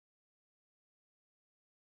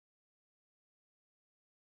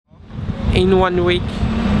in 1 week.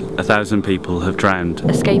 1,000 people have drowned.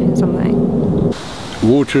 Escaping something.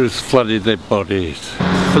 Water has flooded their bodies.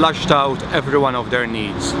 Flushed out every one of their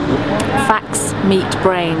needs. Facts meet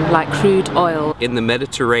brain like crude oil. In the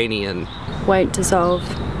Mediterranean. Won't dissolve.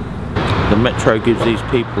 The metro gives these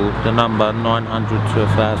people the number 900 to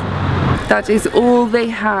 1,000. That is all they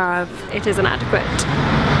have. It is inadequate.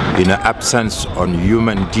 In the absence of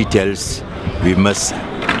human details, we must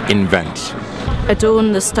invent.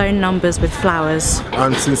 Adorn the stone numbers with flowers.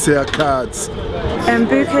 Unsincere cards. And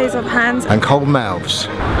bouquets of hands. And cold mouths.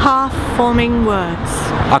 Half-forming words.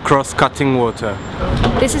 Across cutting water.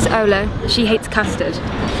 This is Ola. She hates custard.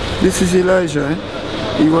 This is Elijah.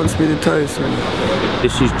 He wants me to toast him.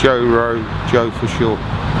 This is Joe Rowe, Joe for short.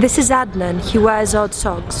 This is Adnan. He wears odd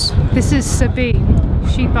socks. This is Sabine.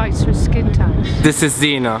 She bites her skin tags. This is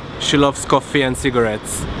Zina. She loves coffee and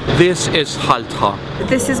cigarettes. This is Haltra.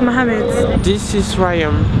 This is Mohammed. This is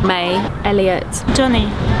Ryan. May, Elliot, Johnny.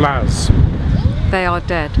 Laz. they are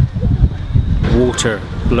dead. Water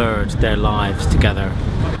blurred their lives together.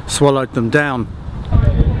 Swallowed them down.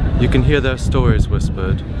 You can hear their stories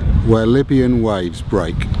whispered. Where Libyan waves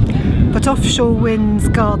break. But offshore winds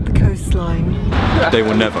guard the coastline. They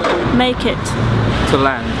will never make it to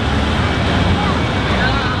land.